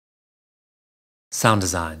Sound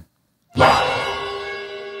design. All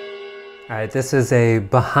right, this is a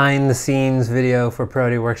behind the scenes video for Pro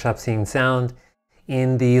Audio Workshop Seeing Sound.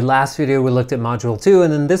 In the last video, we looked at Module 2,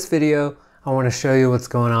 and in this video, I want to show you what's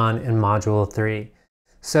going on in Module 3.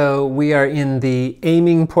 So we are in the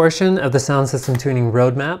aiming portion of the sound system tuning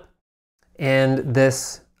roadmap, and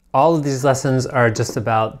all of these lessons are just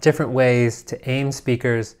about different ways to aim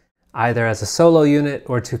speakers, either as a solo unit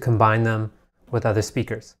or to combine them with other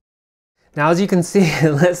speakers. Now, as you can see,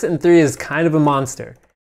 Lesson 3 is kind of a monster.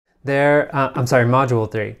 Module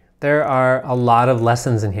 3. There are a lot of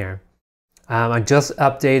lessons in here. I just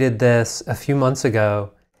updated this a few months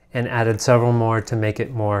ago and added several more to make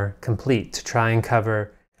it more complete, to try and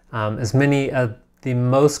cover as many of the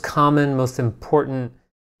most common, most important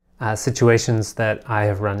situations that I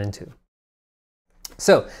have run into.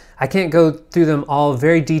 So I can't go through them all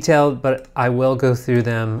very detailed, but I will go through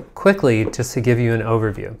them quickly just to give you an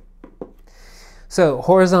overview. So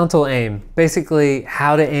horizontal aim, basically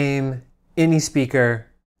how to aim any speaker,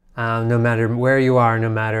 no matter where you are, no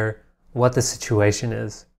matter what the situation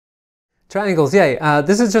is. Triangles,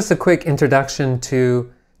 this is just a quick introduction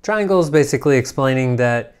to triangles, basically explaining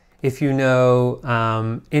that if you know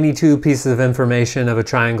any two pieces of information of a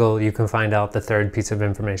triangle, you can find out the third piece of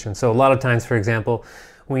information. So a lot of times, for example,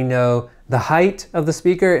 we know the height of the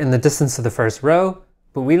speaker and the distance to the first row,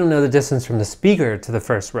 but we don't know the distance from the speaker to the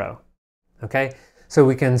first row. Okay, so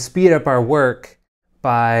we can speed up our work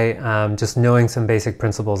by just knowing some basic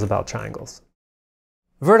principles about triangles.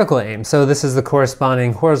 Vertical aim, so this is the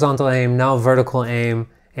corresponding horizontal aim, now vertical aim,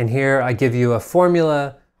 and here I give you a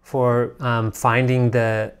formula for finding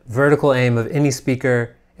the vertical aim of any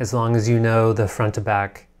speaker as long as you know the front to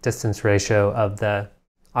back distance ratio of the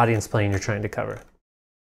audience plane you're trying to cover.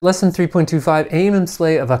 Lesson 3.25, aim and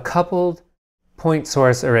splay of a coupled point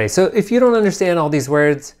source array. So if you don't understand all these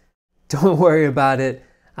words, don't worry about it.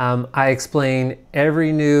 I explain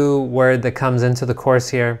every new word that comes into the course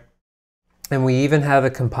here. And we even have a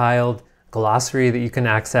compiled glossary that you can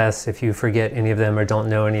access if you forget any of them or don't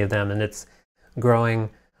know any of them, and it's growing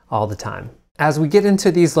all the time. As we get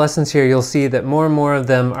into these lessons here, you'll see that more and more of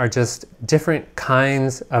them are just different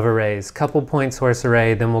kinds of arrays. Coupled point source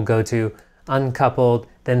array, then we'll go to uncoupled,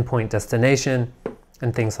 then point destination,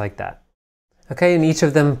 and things like that. Okay, and each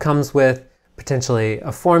of them comes with potentially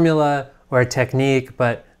a formula or a technique,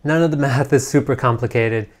 but none of the math is super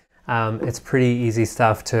complicated. It's pretty easy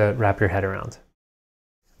stuff to wrap your head around.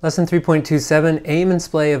 Lesson 3.27, aim and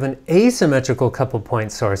splay of an asymmetrical coupled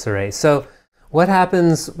point source array. So what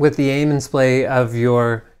happens with the aim and splay of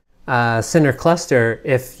your center cluster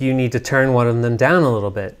if you need to turn one of them down a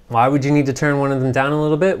little bit? Why would you need to turn one of them down a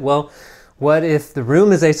little bit? Well, what if the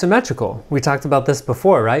room is asymmetrical? We talked about this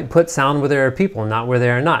before, right? Put sound where there are people, not where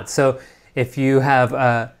they are not. So if you have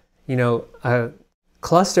a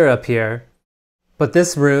cluster up here, but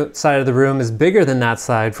this side of the room is bigger than that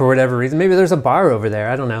side for whatever reason, maybe there's a bar over there,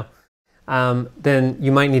 I don't know, then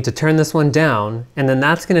you might need to turn this one down, and then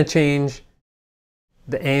that's going to change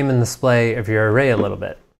the aim and the splay of your array a little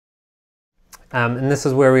bit. And this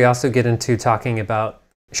is where we also get into talking about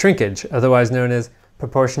shrinkage, otherwise known as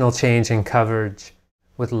proportional change in coverage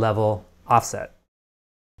with level offset.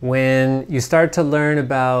 When you start to learn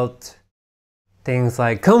about things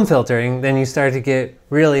like comb filtering, then you start to get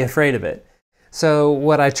really afraid of it. So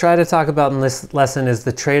what I try to talk about in this lesson is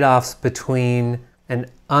the trade-offs between an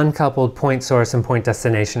uncoupled point source and point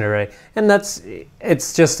destination array. And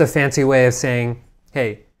it's just a fancy way of saying,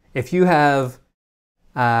 hey, if you have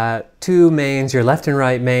two mains, your left and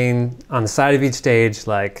right main on the side of each stage,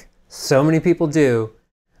 like so many people do,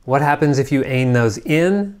 what happens if you aim those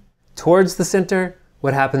in towards the center?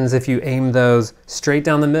 What happens if you aim those straight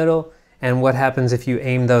down the middle? And what happens if you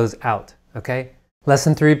aim those out, okay?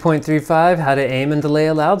 Lesson 3.35, how to aim and delay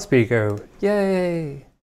a loudspeaker. Yay!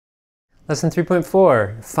 Lesson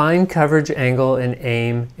 3.4, find coverage angle and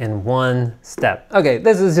aim in one step. Okay,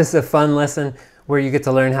 this is just a fun lesson where you get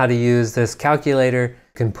to learn how to use this calculator.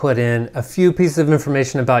 You can put in a few pieces of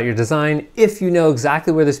information about your design if you know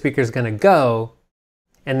exactly where the speaker is going to go,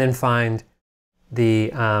 and then find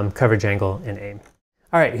the coverage angle and aim.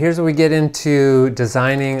 All right, here's where we get into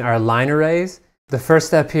designing our line arrays. The first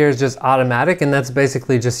step here is just automatic, and that's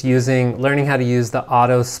basically just learning how to use the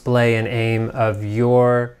auto splay and aim of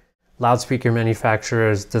your loudspeaker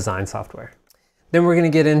manufacturer's design software. Then we're going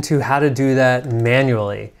to get into how to do that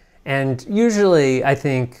manually. And usually, I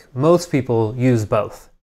think most people use both.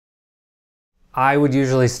 I would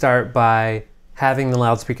usually start by having the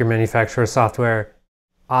loudspeaker manufacturer software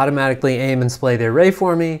automatically aim and splay the array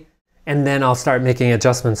for me, and then I'll start making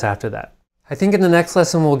adjustments after that. I think in the next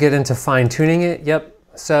lesson we'll get into fine-tuning it. Yep,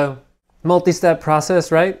 so Multi-step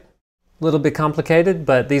process, right? A little bit complicated,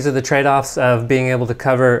 but these are the trade-offs of being able to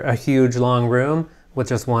cover a huge long room with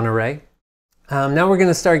just one array. Now we're going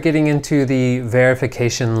to start getting into the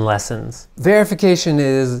verification lessons. Verification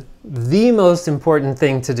is the most important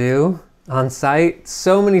thing to do on site.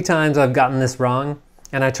 So many times I've gotten this wrong,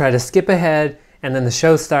 and I try to skip ahead, and then the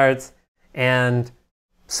show starts, and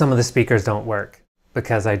some of the speakers don't work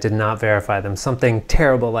because I did not verify them. Something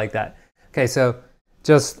terrible like that. Okay, so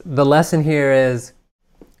just the lesson here is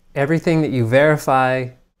everything that you verify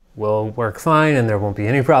will work fine and there won't be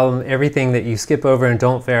any problem. Everything that you skip over and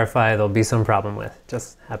don't verify, there'll be some problem with.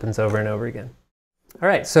 Just happens over and over again. All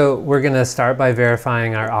right, so we're going to start by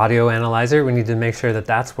verifying our audio analyzer. We need to make sure that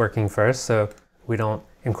that's working first so we don't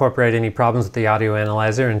incorporate any problems with the audio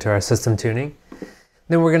analyzer into our system tuning.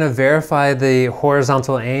 Then we're going to verify the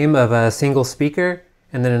horizontal aim of a single speaker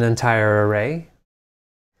and then an entire array.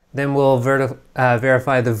 Then we'll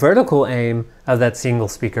verify the vertical aim of that single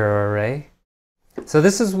speaker or array. So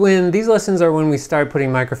this is when, these lessons are when we start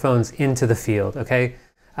putting microphones into the field, okay?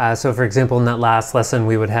 So for example, in that last lesson,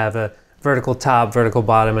 we would have a vertical top, vertical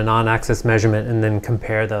bottom, and on-axis measurement, and then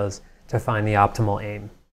compare those to find the optimal aim.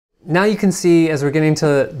 Now you can see, as we're getting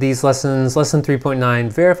to these lessons, lesson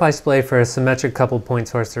 3.9, verify splay for a symmetric coupled point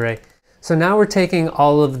source array. So now we're taking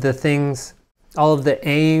all of the things, all of the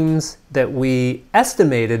aims that we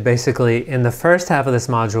estimated basically in the first half of this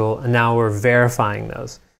module, and now we're verifying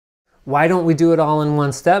those. Why don't we do it all in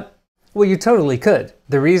one step? Well, you totally could.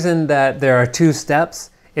 The reason that there are two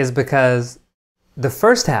steps is because the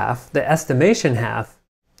first half, the estimation half,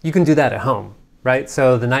 you can do that at home, right?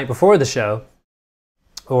 So the night before the show,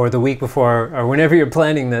 or the week before, or whenever you're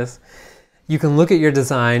planning this, you can look at your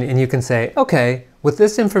design and you can say, okay, with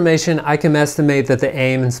this information, I can estimate that the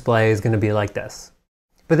aim and splay is going to be like this.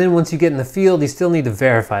 But then once you get in the field, you still need to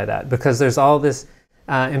verify that because there's all this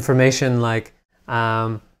information like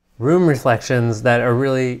room reflections that are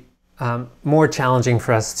really more challenging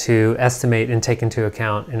for us to estimate and take into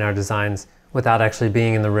account in our designs without actually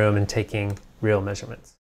being in the room and taking real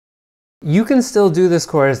measurements. You can still do this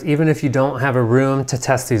course even if you don't have a room to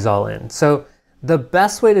test these all in. So the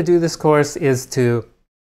best way to do this course is to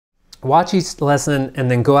watch each lesson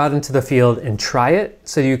and then go out into the field and try it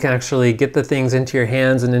so you can actually get the things into your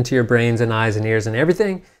hands and into your brains and eyes and ears and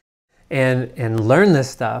everything and learn this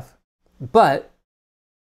stuff. But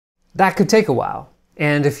that could take a while.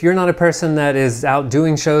 And if you're not a person that is out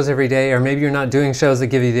doing shows every day, or maybe you're not doing shows that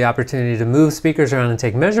give you the opportunity to move speakers around and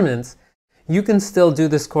take measurements, you can still do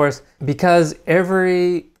this course because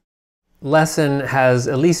every lesson has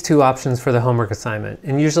at least two options for the homework assignment.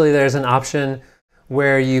 And usually there's an option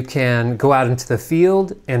where you can go out into the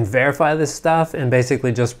field and verify this stuff and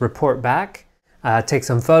basically just report back, take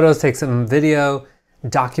some photos, take some video,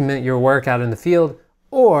 document your work out in the field,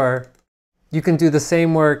 or you can do the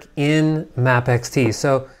same work in MapXT.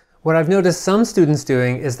 So what I've noticed some students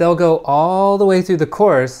doing is they'll go all the way through the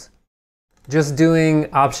course just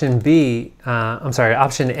doing option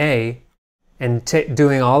A, and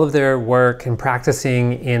doing all of their work and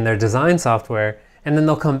practicing in their design software, and then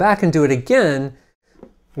they'll come back and do it again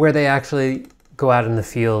where they actually go out in the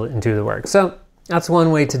field and do the work. So that's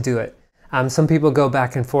one way to do it. Some people go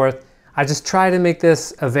back and forth. I just try to make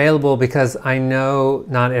this available because I know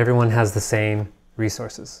not everyone has the same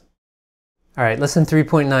resources. All right, lesson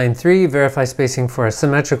 3.93, verify spacing for a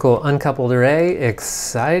symmetrical uncoupled array.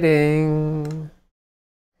 Exciting.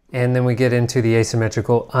 And then we get into the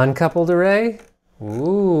asymmetrical uncoupled array.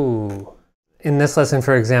 Ooh. In this lesson,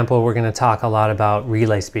 for example, we're going to talk a lot about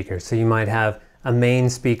relay speakers. So you might have a main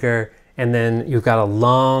speaker, and then you've got a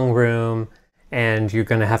long room, and you're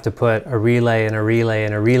going to have to put a relay and a relay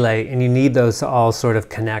and a relay, and you need those to all sort of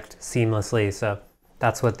connect seamlessly. So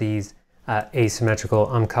that's what these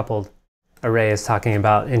asymmetrical uncoupled array is talking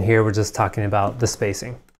about. And here we're just talking about the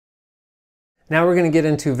spacing. Now we're going to get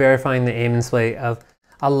into verifying the aim and splay of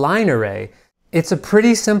a line array. It's a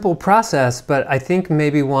pretty simple process, but I think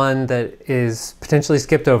maybe one that is potentially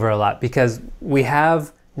skipped over a lot because we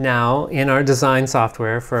have now in our design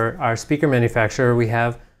software for our speaker manufacturer, we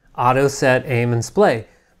have auto set, aim, and splay.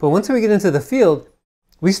 But once we get into the field,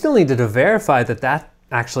 we still needed to verify that that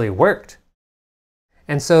actually worked.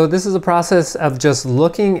 And so this is a process of just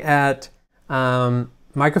looking at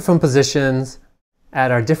microphone positions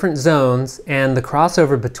at our different zones and the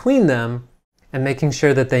crossover between them and making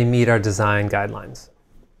sure that they meet our design guidelines.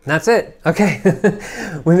 And that's it. Okay,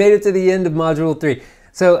 we made it to the end of module 3.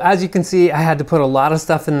 So as you can see, I had to put a lot of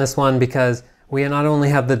stuff in this one because we not only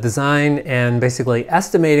have the design and basically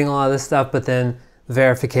estimating a lot of this stuff, but then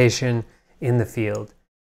verification in the field.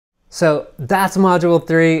 So that's module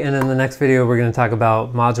 3, and in the next video we're going to talk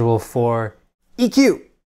about module 4, EQ.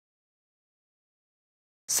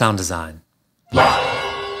 Sound design. Yeah.